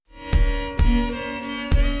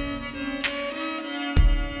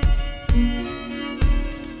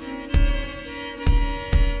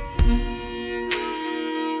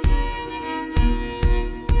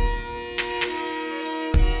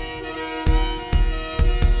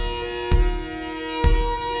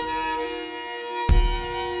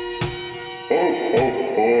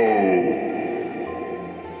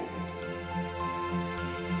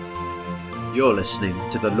You're listening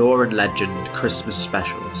to the Lore and Legend Christmas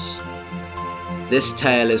Specials. This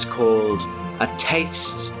tale is called A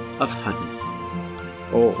Taste of Honey,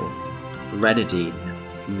 or Renadine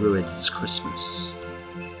Ruins Christmas.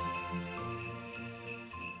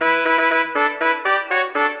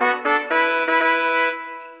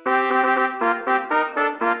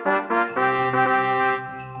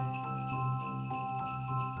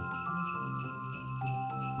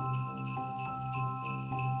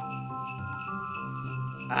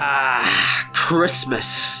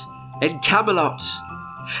 Christmas in Camelot.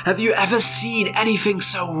 Have you ever seen anything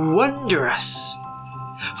so wondrous?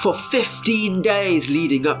 For 15 days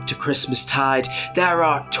leading up to Christmastide, there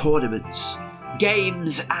are tournaments,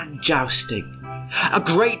 games and jousting. A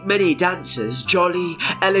great many dancers, jolly,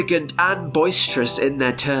 elegant and boisterous in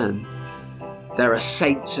their turn. There are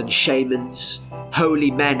saints and shamans, holy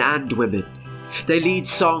men and women. They lead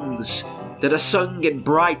songs that are sung in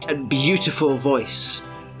bright and beautiful voice,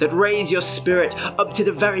 that raise your spirit up to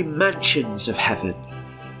the very mansions of heaven.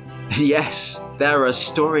 And yes, there are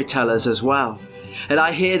storytellers as well, and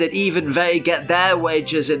I hear that even they get their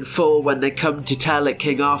wages in full when they come to tell at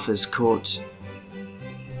King Arthur's court.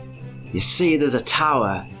 You see, there's a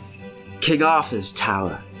tower, King Arthur's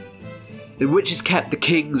Tower, in which is kept the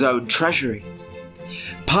king's own treasury,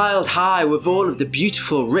 piled high with all of the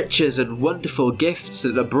beautiful riches and wonderful gifts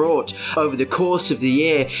that are brought over the course of the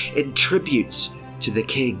year in tribute to the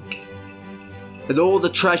king, and all the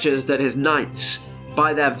treasures that his knights,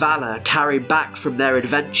 by their valour, carry back from their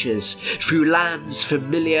adventures through lands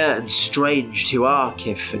familiar and strange to our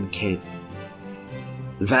kith and kin.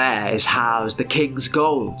 There is housed the king's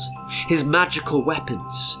gold, his magical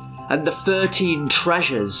weapons, and the 13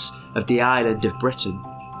 treasures of the island of Britain.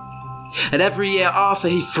 And every year Arthur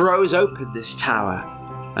he throws open this tower,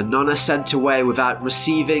 and none are sent away without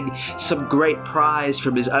receiving some great prize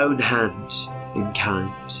from his own hand in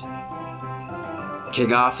kind.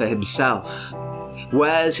 King Arthur himself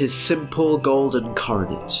wears his simple golden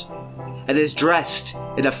coronet, and is dressed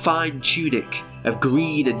in a fine tunic of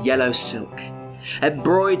green and yellow silk,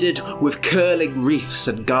 embroidered with curling wreaths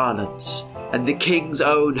and garlands, and the king's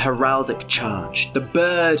own heraldic charge, the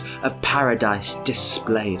bird of paradise,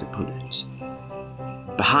 displayed upon it.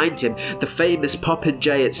 Behind him, the famous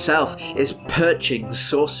popinjay itself is perching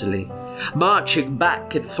saucily, marching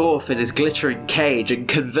back and forth in his glittering cage and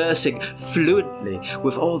conversing fluently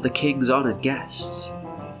with all the king's honoured guests.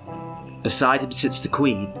 Beside him sits the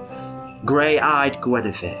queen, grey-eyed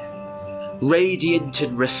Guinevere, radiant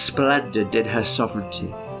and resplendent in her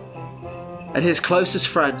sovereignty. And his closest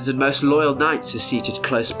friends and most loyal knights are seated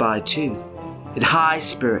close by too, in high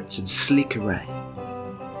spirits and sleek array.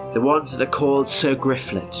 The ones that are called Sir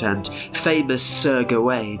Griflet and famous Sir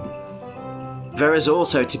Gawain. There is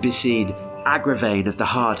also to be seen Agravain of the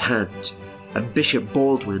Hard Hand and Bishop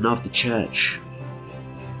Baldwin of the Church.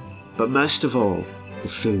 But most of all, the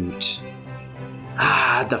food.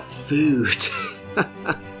 The food!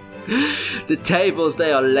 The tables,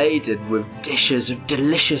 they are laden with dishes of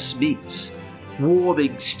delicious meats,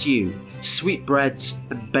 warming stew, sweetbreads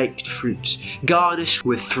and baked fruit, garnished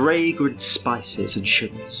with fragrant spices and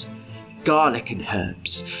sugars, garlic and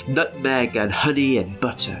herbs, nutmeg and honey and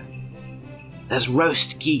butter. There's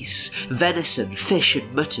roast geese, venison, fish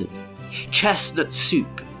and mutton, chestnut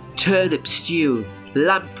soup, turnip stew,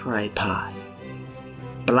 lamprey pie,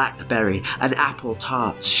 blackberry and apple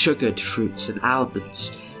tarts, sugared fruits and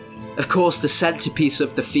almonds. Of course, the centrepiece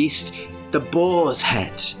of the feast, the boar's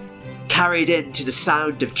head, carried in to the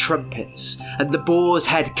sound of trumpets, and the boar's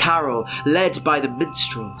head carol led by the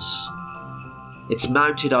minstrels. It's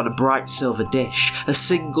mounted on a bright silver dish, a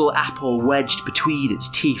single apple wedged between its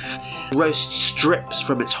teeth. Roast strips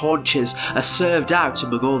from its haunches are served out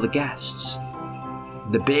among all the guests.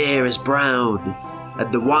 The beer is brown,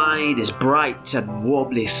 and the wine is bright and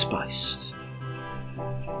warmly spiced.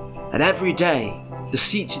 And every day, the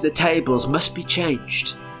seats at the tables must be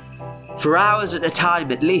changed. For hours at a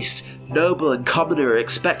time at least, noble and commoner are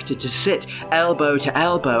expected to sit elbow to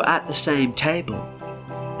elbow at the same table.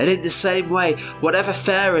 And in the same way, whatever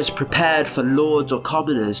fare is prepared for lords or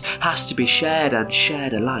commoners has to be shared and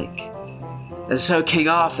shared alike. And so King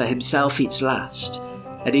Arthur himself eats last,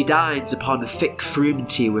 and he dines upon thick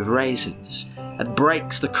frumenty with raisins, and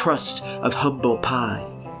breaks the crust of humble pie.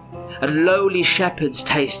 And lowly shepherds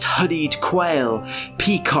taste honeyed quail,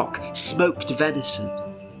 peacock, smoked venison,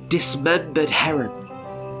 dismembered heron.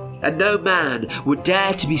 And no man would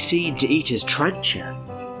dare to be seen to eat his trencher,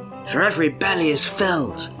 for every belly is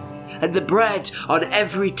filled, and the bread on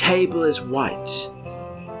every table is white,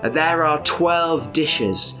 and there are 12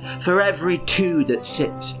 dishes for every 2 that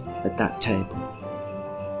sit at that table.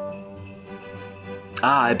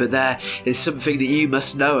 Aye, but there is something that you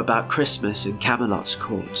must know about Christmas in Camelot's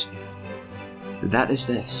court. And that is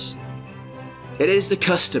this. It is the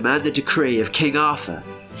custom and the decree of King Arthur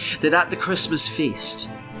that at the Christmas feast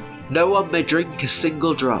no one may drink a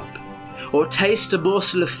single drop or taste a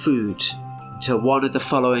morsel of food until one of the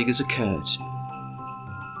following has occurred.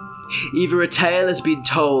 Either a tale has been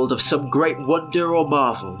told of some great wonder or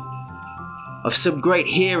marvel, of some great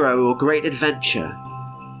hero or great adventure,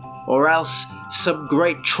 or else some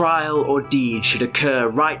great trial or deed should occur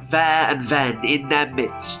right there and then in their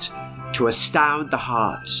midst to astound the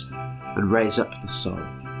heart and raise up the soul.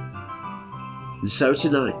 And so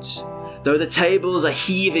tonight, though the tables are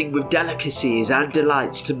heaving with delicacies and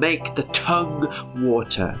delights to make the tongue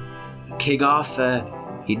water, King Arthur,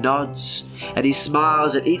 he nods and he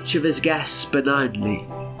smiles at each of his guests benignly.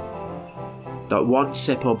 Not one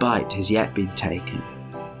sip or bite has yet been taken.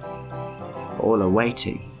 All are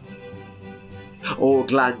waiting. All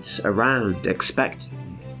glance around expectantly.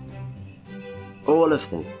 All of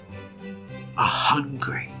them are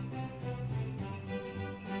hungry.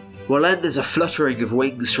 Well, then there's a fluttering of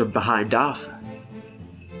wings from behind Arthur.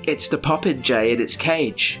 It's the popinjay in its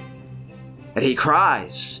cage. And he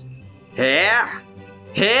cries, "Here!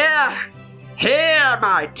 Here! Hear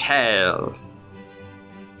my tale!"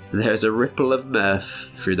 And there's a ripple of mirth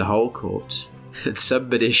through the whole court. And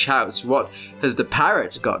somebody shouts, "What has the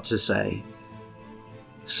parrot got to say?"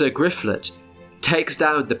 Sir Griflet takes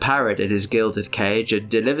down the parrot in his gilded cage and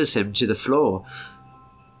delivers him to the floor.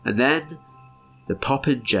 And then the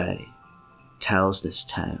popinjay tells this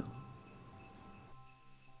tale.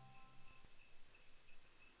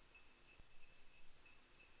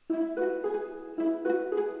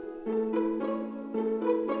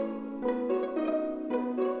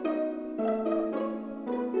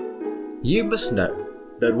 You must know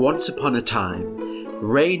that once upon a time,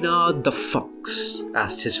 Reynard the Fox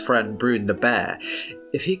asked his friend Bruin the Bear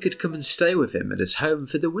if he could come and stay with him at his home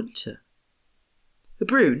for the winter.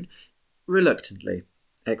 Bruin reluctantly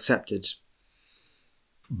accepted.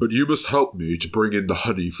 "But you must help me to bring in the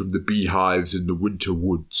honey from the beehives in the winter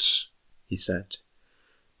woods," he said.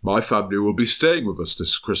 "My family will be staying with us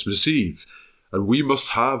this Christmas Eve, and we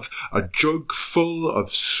must have a jug full of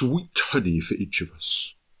sweet honey for each of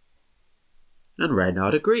us." And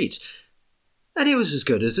Reynard agreed, and he was as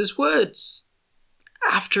good as his words,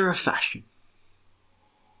 after a fashion.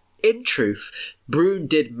 In truth, Bruin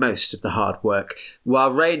did most of the hard work, while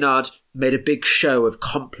Reynard made a big show of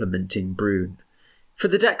complimenting Bruin for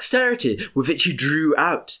the dexterity with which he drew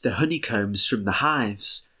out the honeycombs from the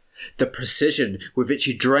hives, the precision with which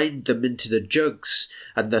he drained them into the jugs,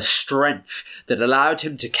 and the strength that allowed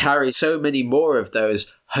him to carry so many more of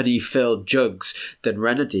those honey-filled jugs than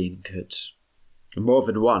Renardine could. More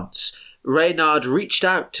than once, Reynard reached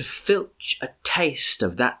out to filch a taste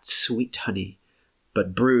of that sweet honey,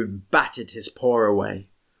 but Bruin battered his paw away.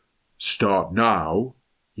 "Start now,"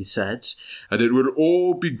 he said, "and it will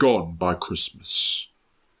all be gone by Christmas."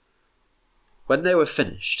 When they were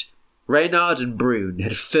finished, Reynard and Bruin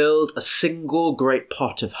had filled a single great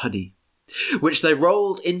pot of honey, which they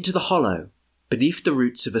rolled into the hollow beneath the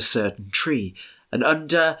roots of a certain tree and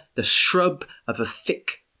under the shrub of a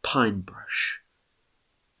thick pine brush.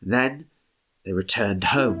 Then they returned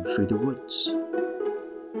home through the woods.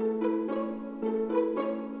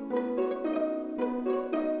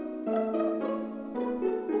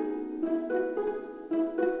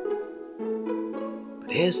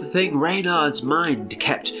 But here's the thing, Reynard's mind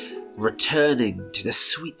kept returning to the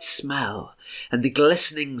sweet smell and the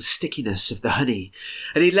glistening stickiness of the honey,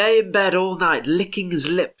 and he lay in bed all night licking his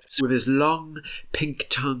lips with his long pink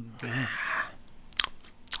tongue.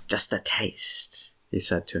 "Just a taste," he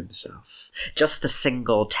said to himself. "Just a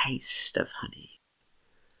single taste of honey."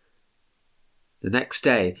 The next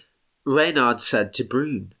day, Reynard said to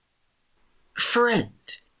Bruin,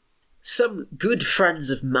 "Friend, some good friends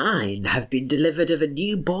of mine have been delivered of a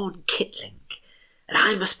newborn kitling, and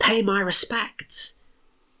I must pay my respects.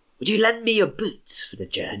 Would you lend me your boots for the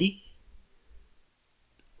journey?"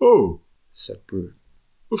 "Oh," said Bruin,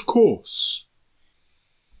 "of course."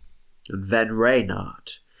 And then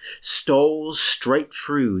Reynard stole straight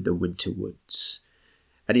through the winter woods,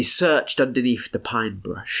 and he searched underneath the pine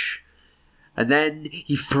brush, and then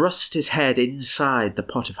he thrust his head inside the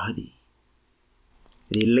pot of honey,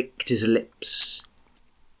 and he licked his lips,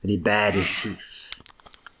 and he bared his teeth,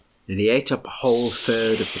 and he ate up a whole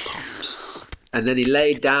third of the pot, and then he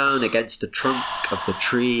lay down against the trunk of the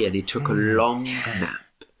tree and he took a long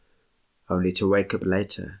nap, only to wake up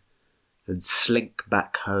later and slink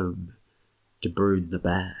back home to Bruin the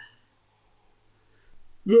Bear.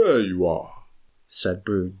 "There you are," said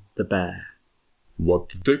Bruin the Bear. What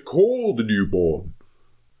did they call the newborn?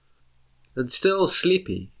 And still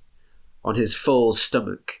sleepy, on his full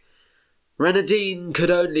stomach, Renadine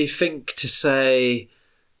could only think to say,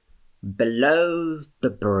 "Below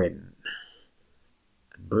the brim."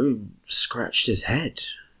 And Brune scratched his head.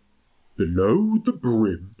 Below the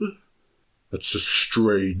brim? That's a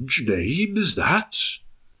strange name, is that?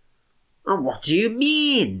 "What do you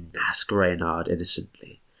mean?" asked Reynard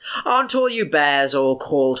innocently. "Aren't all you bears all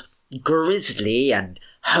called Grizzly and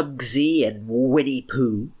Hugsy and Winnie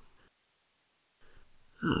Pooh?"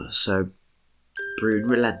 So Brune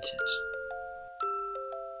relented.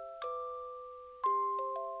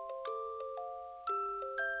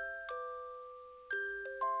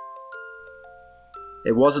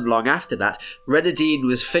 It wasn't long after that Renadine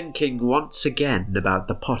was thinking once again about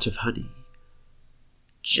the pot of honey.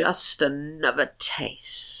 "Just another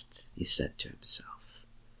taste," he said to himself.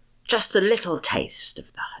 "Just a little taste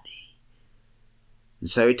of the honey." And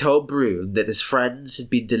so he told Brune that his friends had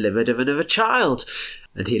been delivered of another child,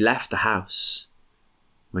 and he left the house.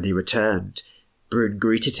 When he returned, Brune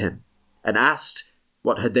greeted him and asked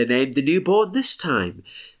what had they named the newborn this time.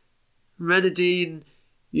 Renadine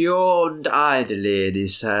yawned idly and he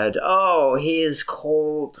said, "Oh, he is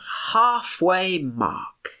called Halfway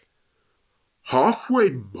Mark." Halfway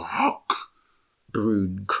Mark?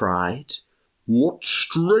 Brune cried. What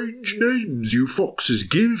strange names you foxes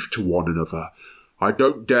give to one another. I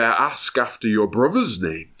don't dare ask after your brothers'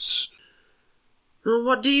 names.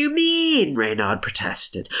 "What do you mean?" Reynard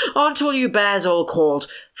protested. "Aren't all you bears all called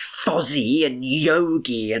Fozzie and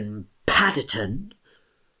Yogi and Paddington?"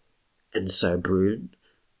 And so Brune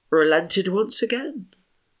relented once again.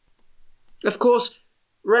 Of course,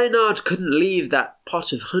 Reynard couldn't leave that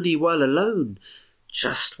pot of honey well alone.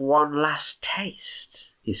 "Just one last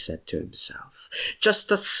taste," he said to himself.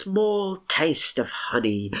 "Just a small taste of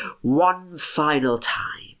honey, one final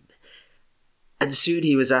time." And soon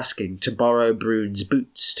he was asking to borrow Brune's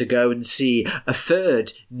boots to go and see a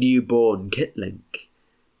third newborn kitling.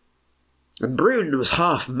 And Brune was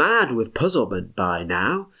half mad with puzzlement by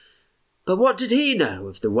now. But what did he know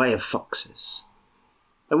of the way of foxes?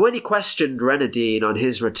 And when he questioned Renadine on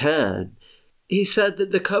his return, he said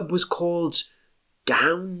that the cub was called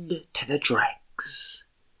Down to the Dregs.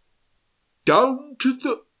 Down to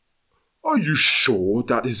the... Are you sure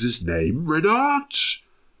that is his name, Reynard?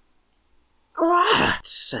 "What?"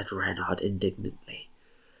 said Reynard indignantly.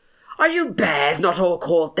 "Are you bears not all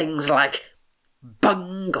called things like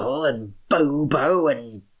Bungle and Bobo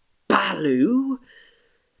and Baloo?"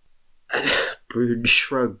 And Brune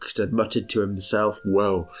shrugged and muttered to himself,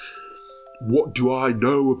 Well, what do I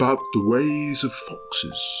know about the ways of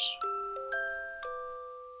foxes?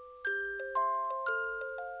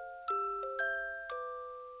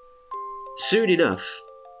 Soon enough,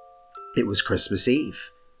 it was Christmas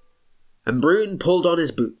Eve, and Brune pulled on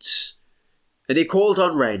his boots, and he called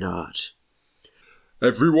on Reynard.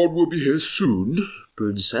 Everyone will be here soon,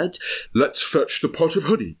 Brune said. Let's fetch the pot of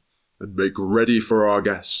honey and make ready for our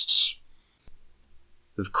guests.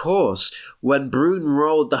 Of course, when Brune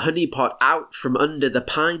rolled the honey pot out from under the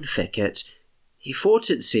pine thicket, he thought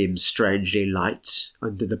it seemed strangely light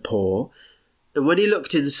under the paw, and when he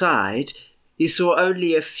looked inside, he saw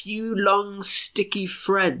only a few long sticky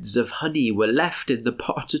threads of honey were left in the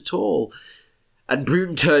pot at all, and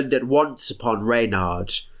Brune turned at once upon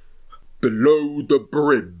Reynard. Below the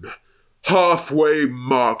brim, halfway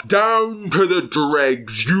mark, down to the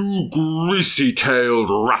dregs, you greasy-tailed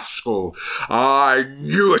rascal! I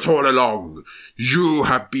knew it all along! You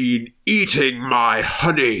have been eating my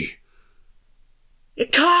honey!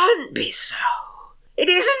 "It can't be so! It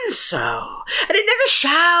isn't so! And it never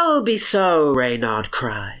shall be so!" Reynard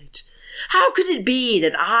cried. "How could it be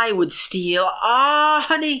that I would steal our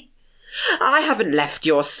honey? I haven't left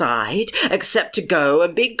your side except to go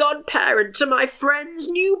and be godparent to my friend's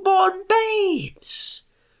newborn babes."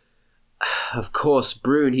 Of course,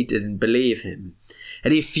 Brune, he didn't believe him,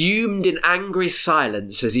 and he fumed in angry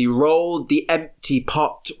silence as he rolled the empty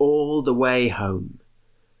pot all the way home.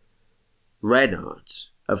 Reynard,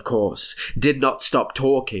 of course, did not stop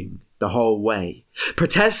talking the whole way,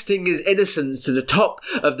 protesting his innocence to the top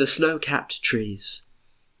of the snow-capped trees.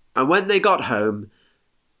 And when they got home,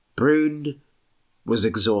 Brune was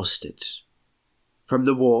exhausted. From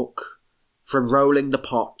the walk, from rolling the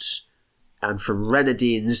pot, and from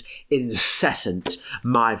Renadine's incessant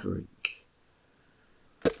mithering.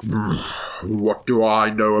 What do I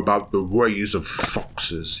know about the ways of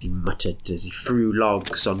foxes? He muttered as he threw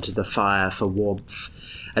logs onto the fire for warmth,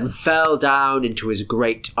 and fell down into his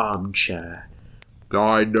great armchair.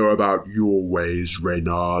 I know about your ways,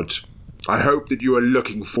 Reynard. I hope that you are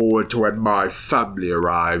looking forward to when my family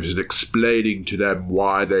arrives and explaining to them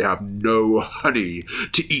why they have no honey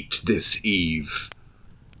to eat this eve.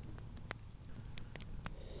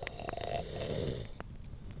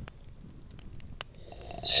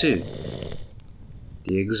 Soon,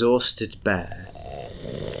 the exhausted bear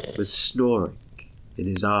was snoring in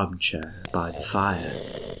his armchair by the fire.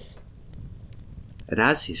 And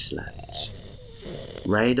as he slept,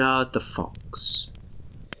 Reynard the fox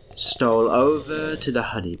stole over to the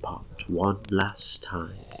honey pot one last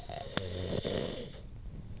time.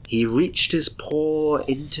 He reached his paw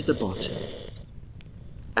into the bottom,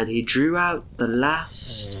 and he drew out the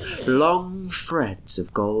last long threads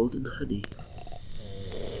of golden honey.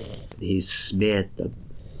 And he smeared them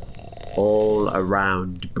all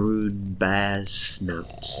around Brune Bear's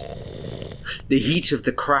snout. The heat of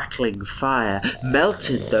the crackling fire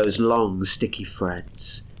melted those long sticky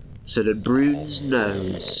threads, so that Brune's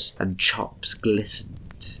nose and chops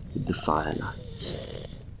glistened in the firelight.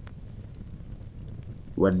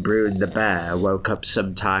 When Brune the bear woke up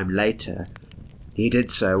some time later, he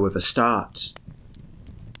did so with a start.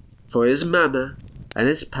 For his mamma and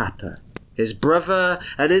his papa, his brother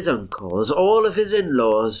and his uncles, all of his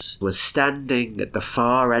in-laws, were standing at the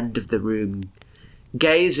far end of the room,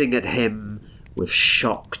 gazing at him with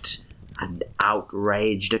shocked and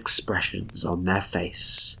outraged expressions on their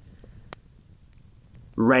face.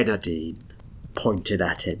 Reynardine pointed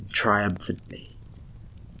at him triumphantly.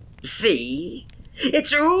 "See?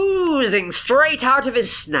 It's oozing straight out of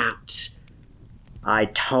his snout. I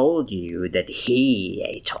told you that he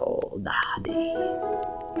ate all the honey."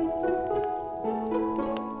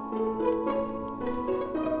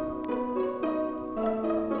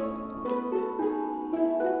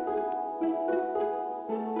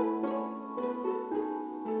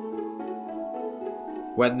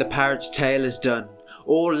 When the parrot's tale is done,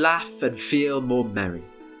 all laugh and feel more merry.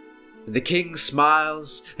 And the king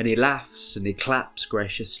smiles, and he laughs, and he claps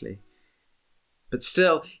graciously. But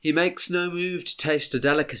still he makes no move to taste the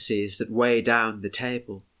delicacies that weigh down the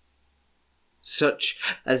table. Such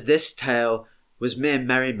as this tale was mere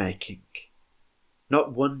merrymaking,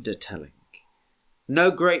 not wonder-telling.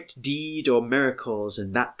 No great deed or miracles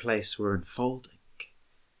in that place were unfolding.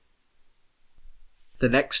 The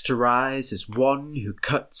next to rise is one who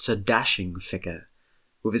cuts a dashing figure,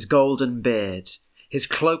 with his golden beard, his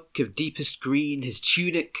cloak of deepest green, his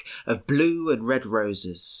tunic of blue and red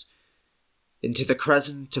roses. Into the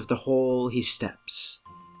crescent of the hall he steps,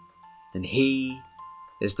 and he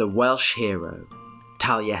is the Welsh hero,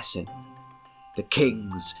 Taliesin, the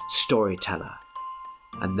king's storyteller,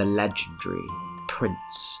 and the legendary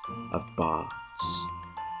Prince of Bards.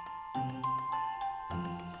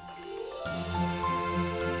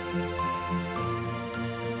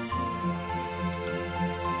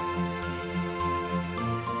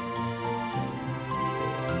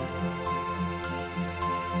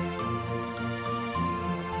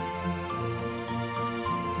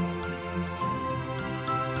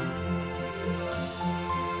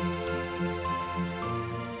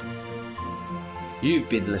 You've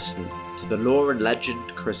been listening to the Lore and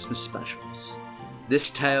Legend Christmas specials.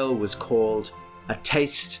 This tale was called A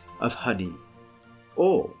Taste of Honey,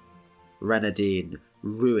 or Reynardine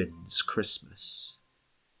Ruins Christmas.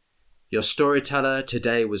 Your storyteller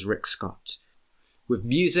today was Rick Scott, with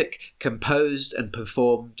music composed and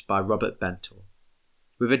performed by Robert Bentel,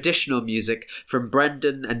 with additional music from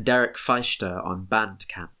Brendan and Derek Feister on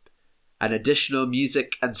Bandcamp, and additional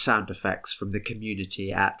music and sound effects from the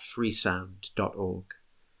community at freesound.org.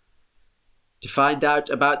 To find out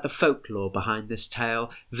about the folklore behind this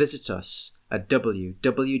tale, visit us at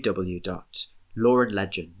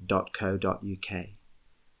www.loreandlegend.co.uk.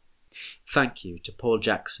 Thank you to Paul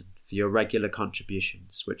Jackson for your regular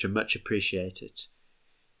contributions, which are much appreciated.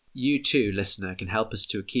 You too, listener, can help us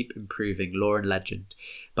to keep improving Lore and Legend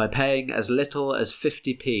by paying as little as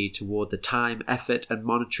 50p toward the time, effort and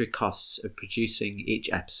monetary costs of producing each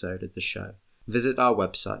episode of the show. Visit our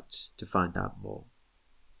website to find out more.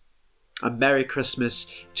 A Merry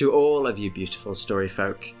Christmas to all of you beautiful story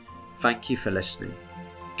folk. Thank you for listening.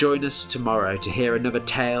 Join us tomorrow to hear another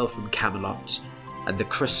tale from Camelot and the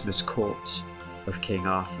Christmas court of King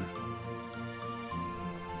Arthur.